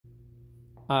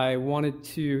I wanted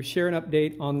to share an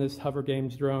update on this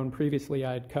HoverGames drone. Previously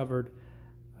I had covered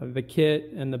the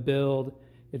kit and the build.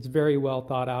 It's very well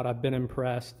thought out. I've been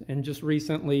impressed. And just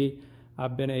recently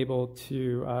I've been able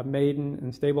to maiden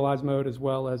and stabilize mode as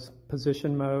well as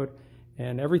position mode,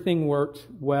 and everything worked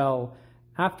well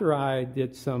after I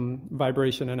did some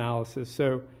vibration analysis.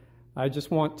 So I just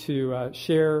want to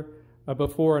share a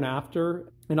before and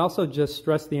after, and also just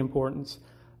stress the importance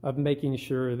of making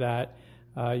sure that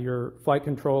your flight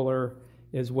controller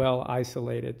is well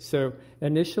isolated. So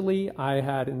initially I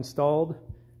had installed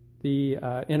the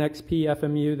NXP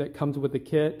FMU that comes with the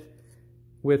kit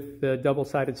with the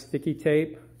double-sided sticky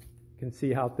tape. You can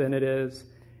see how thin it is,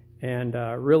 and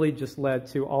really just led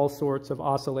to all sorts of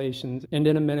oscillations. And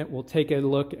in a minute we'll take a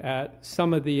look at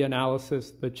some of the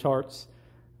analysis, the charts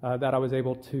that I was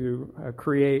able to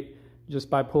create just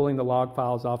by pulling the log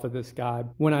files off of this guy.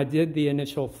 When I did the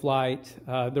initial flight,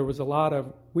 there was a lot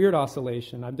of weird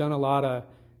oscillation. I've done a lot of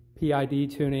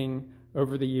PID tuning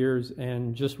over the years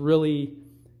and just really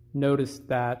noticed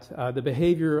that the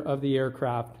behavior of the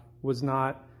aircraft was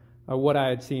not what I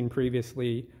had seen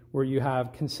previously, where you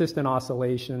have consistent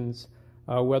oscillations,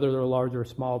 whether they're large or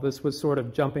small. This was sort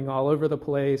of jumping all over the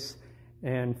place,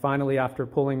 and finally after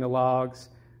pulling the logs,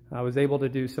 I was able to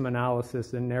do some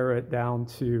analysis and narrow it down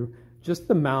to just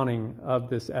the mounting of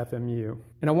this FMU.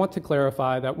 And I want to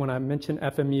clarify that when I mention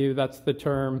FMU, that's the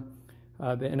term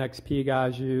the NXP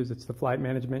guys use. It's the flight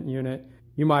management unit.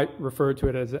 You might refer to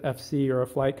it as an FC or a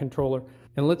flight controller.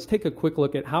 And let's take a quick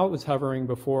look at how it was hovering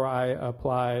before I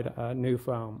applied new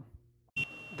foam.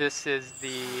 This is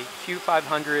the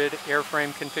Q500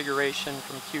 airframe configuration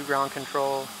from Q Ground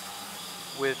Control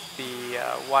with the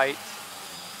white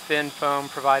thin foam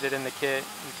provided in the kit.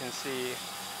 You can see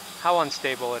how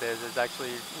unstable it is. It's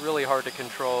actually really hard to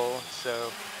control,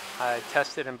 so I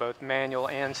tested in both manual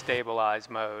and stabilized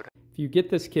mode. If you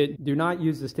get this kit, do not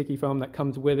use the sticky foam that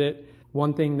comes with it.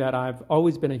 One thing that I've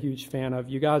always been a huge fan of,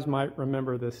 you guys might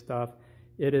remember this stuff,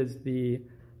 it is the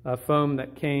foam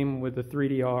that came with the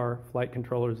 3DR flight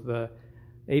controllers, the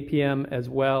APM as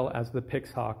well as the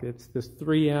Pixhawk. It's this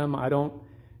 3M. I don't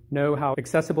know how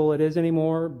accessible it is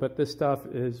anymore, but this stuff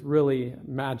is really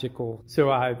magical. So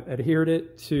I've adhered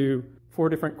it to 4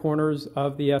 different corners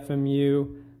of the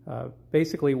FMU,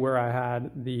 basically where I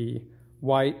had the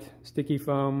white sticky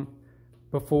foam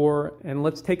before, and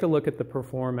let's take a look at the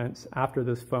performance after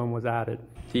this foam was added.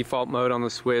 Default mode on the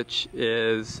switch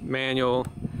is manual,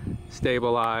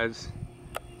 stabilize,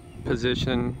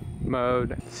 position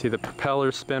mode. See the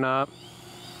propeller spin up.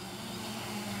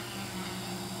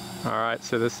 All right,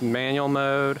 so this is manual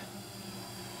mode.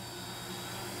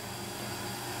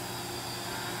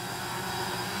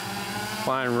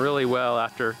 Flying really well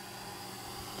after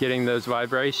getting those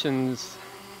vibrations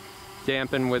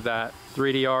dampened with that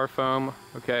 3DR foam.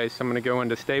 Okay, so I'm going to go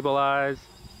into stabilize.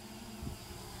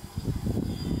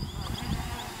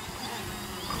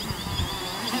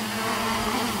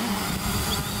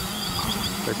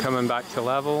 They're coming back to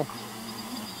level.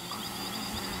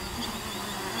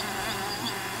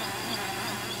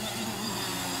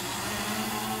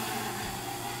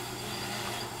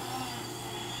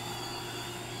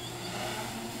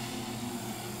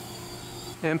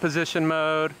 In position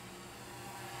mode.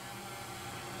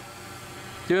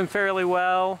 Doing fairly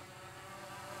well.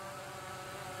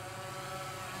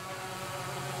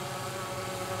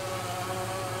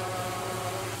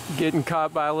 Getting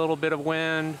caught by a little bit of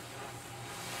wind.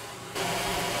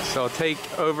 So I'll take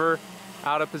over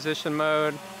out of position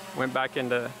mode, went back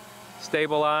into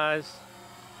stabilize,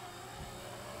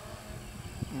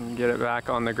 and get it back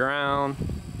on the ground.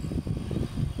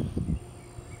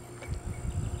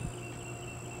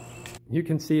 You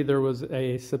can see there was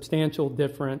a substantial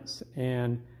difference,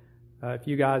 and if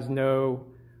you guys know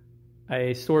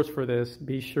a source for this,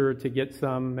 be sure to get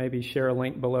some, maybe share a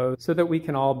link below so that we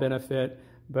can all benefit.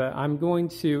 But I'm going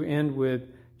to end with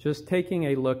just taking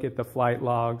a look at the flight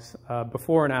logs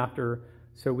before and after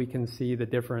so we can see the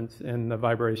difference in the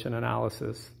vibration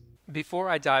analysis. Before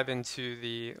I dive into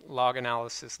the log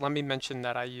analysis, let me mention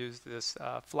that I use this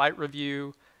flight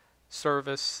review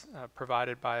service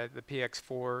provided by the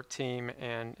PX4 team,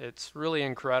 and it's really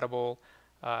incredible.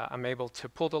 I'm able to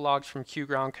pull the logs from Q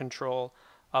Ground Control,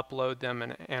 upload them,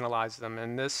 and analyze them.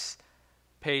 And this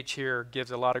page here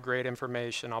gives a lot of great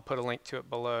information. I'll put a link to it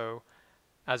below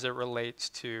as it relates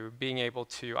to being able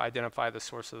to identify the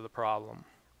source of the problem.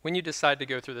 When you decide to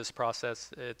go through this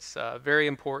process, it's very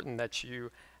important that you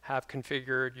have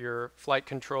configured your flight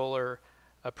controller,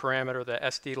 a parameter, the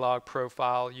SD log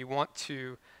profile. You want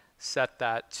to set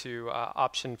that to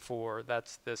option 4.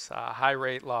 That's this high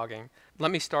rate logging. Let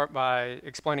me start by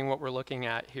explaining what we're looking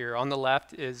at here. On the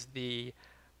left is the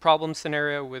problem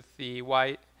scenario with the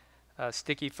white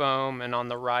sticky foam, and on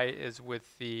the right is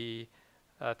with the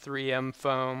 3M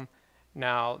foam.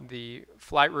 Now, the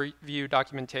flight review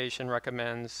documentation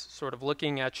recommends sort of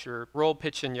looking at your roll,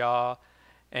 pitch, and yaw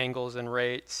angles and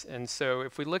rates. And so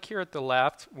if we look here at the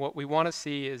left, what we want to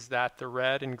see is that the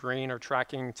red and green are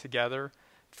tracking together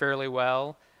fairly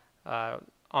well.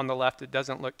 On the left, it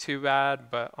doesn't look too bad,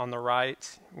 but on the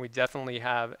right, we definitely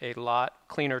have a lot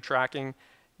cleaner tracking.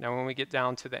 Now, when we get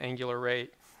down to the angular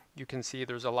rate, you can see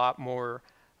there's a lot more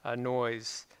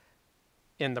noise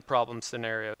in the problem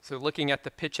scenario. So looking at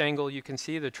the pitch angle, you can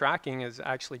see the tracking is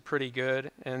actually pretty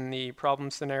good in the problem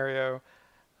scenario.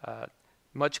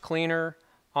 Much cleaner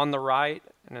on the right,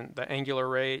 and the angular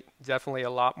rate, definitely a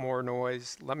lot more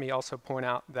noise. Let me also point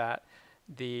out that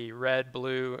the red,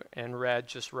 blue, and red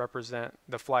just represent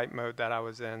the flight mode that I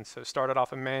was in. So started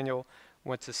off in manual,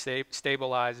 went to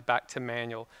stabilize, back to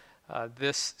manual.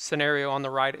 This scenario on the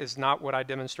right is not what I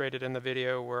demonstrated in the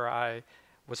video where I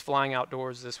was flying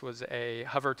outdoors. This was a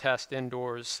hover test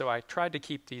indoors, so I tried to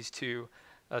keep these two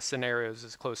scenarios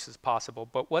as close as possible.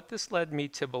 But what this led me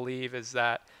to believe is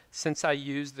that since I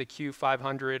used the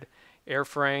Q500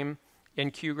 airframe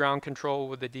in Q ground control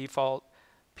with the default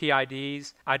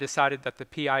PIDs, I decided that the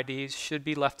PIDs should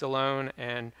be left alone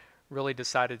and really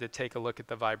decided to take a look at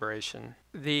the vibration.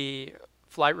 The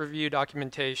flight review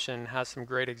documentation has some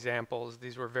great examples.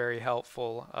 These were very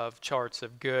helpful of charts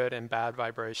of good and bad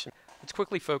vibration. Let's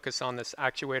quickly focus on this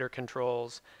actuator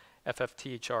controls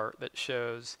FFT chart that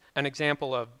shows an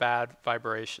example of bad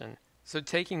vibration. So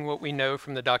taking what we know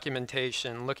from the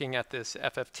documentation, looking at this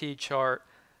FFT chart,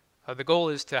 the goal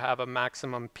is to have a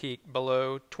maximum peak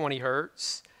below 20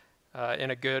 hertz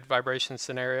in a good vibration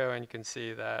scenario, and you can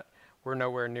see that we're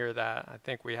nowhere near that. I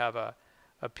think we have a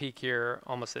peak here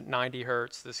almost at 90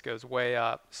 hertz. This goes way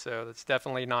up, so that's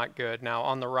definitely not good. Now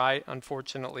on the right,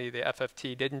 unfortunately, the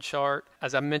FFT didn't chart.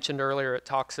 As I mentioned earlier, it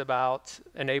talks about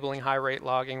enabling high rate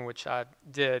logging, which I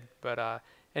did, but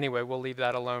anyway, we'll leave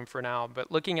that alone for now.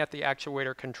 But looking at the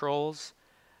actuator controls,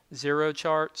 zero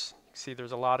charts, you can see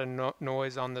there's a lot of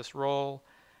noise on this roll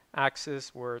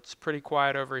axis where it's pretty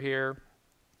quiet over here.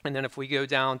 And then if we go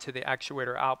down to the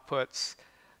actuator outputs,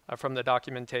 from the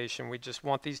documentation, we just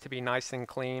want these to be nice and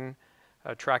clean,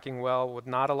 tracking well with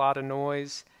not a lot of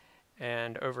noise.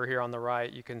 And over here on the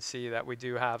right, you can see that we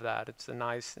do have that. It's a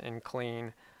nice and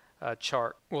clean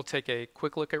chart. We'll take a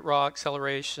quick look at raw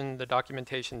acceleration. The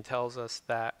documentation tells us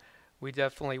that we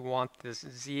definitely want this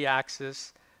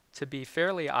z-axis to be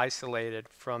fairly isolated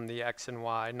from the x and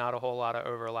y, not a whole lot of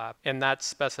overlap. And that's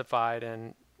specified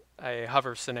in a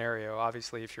hover scenario.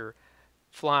 Obviously, if you're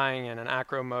flying in an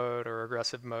acro mode or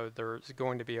aggressive mode, there's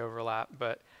going to be overlap,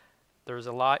 but there's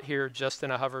a lot here just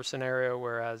in a hover scenario,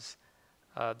 whereas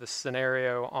the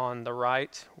scenario on the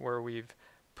right where we've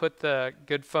put the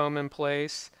good foam in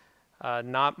place,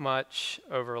 not much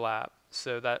overlap.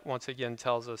 So that once again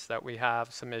tells us that we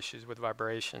have some issues with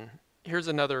vibration. Here's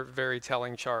another very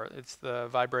telling chart. It's the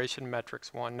vibration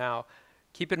metrics one. Now,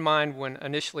 keep in mind when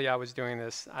initially I was doing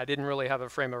this, I didn't really have a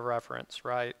frame of reference,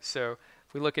 right? So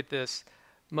if we look at this,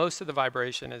 most of the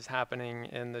vibration is happening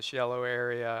in this yellow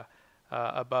area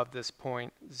above this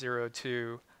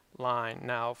 0.02 line.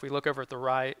 Now, if we look over at the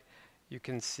right, you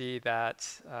can see that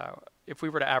if we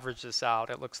were to average this out,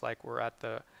 it looks like we're at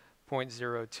the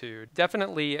 0.02.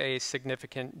 Definitely a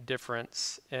significant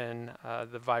difference in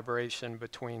the vibration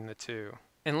between the two.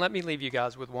 And let me leave you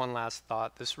guys with one last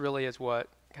thought. This really is what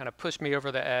kind of pushed me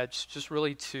over the edge, just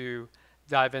really to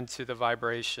dive into the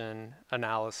vibration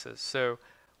analysis. So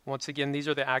once again, these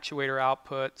are the actuator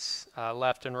outputs,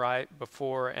 left and right,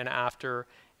 before and after.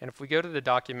 And if we go to the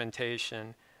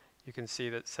documentation, you can see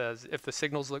that it says if the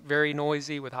signals look very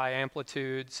noisy with high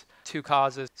amplitudes, two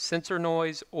causes: sensor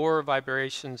noise or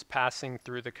vibrations passing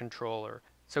through the controller.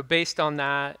 So based on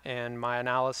that and my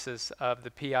analysis of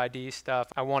the PID stuff,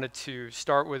 I wanted to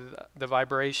start with the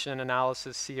vibration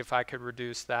analysis, see if I could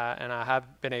reduce that, and I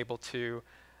have been able to.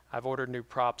 I've ordered new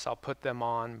props, I'll put them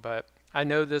on, but I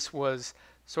know this was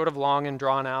sort of long and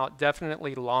drawn out,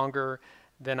 definitely longer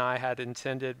than I had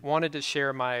intended. Wanted to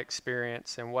share my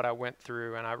experience and what I went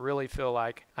through, and I really feel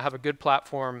like I have a good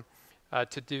platform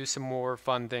to do some more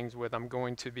fun things with. I'm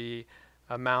going to be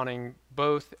mounting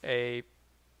both a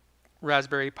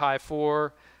Raspberry Pi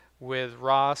 4 with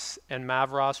ROS and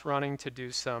MavROS running to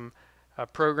do some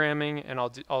programming, and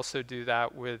I'll also do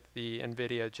that with the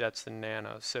NVIDIA Jetson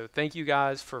Nano. So thank you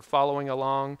guys for following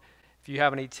along. If you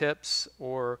have any tips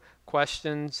or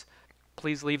questions,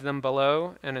 please leave them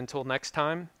below, and until next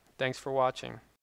time, thanks for watching.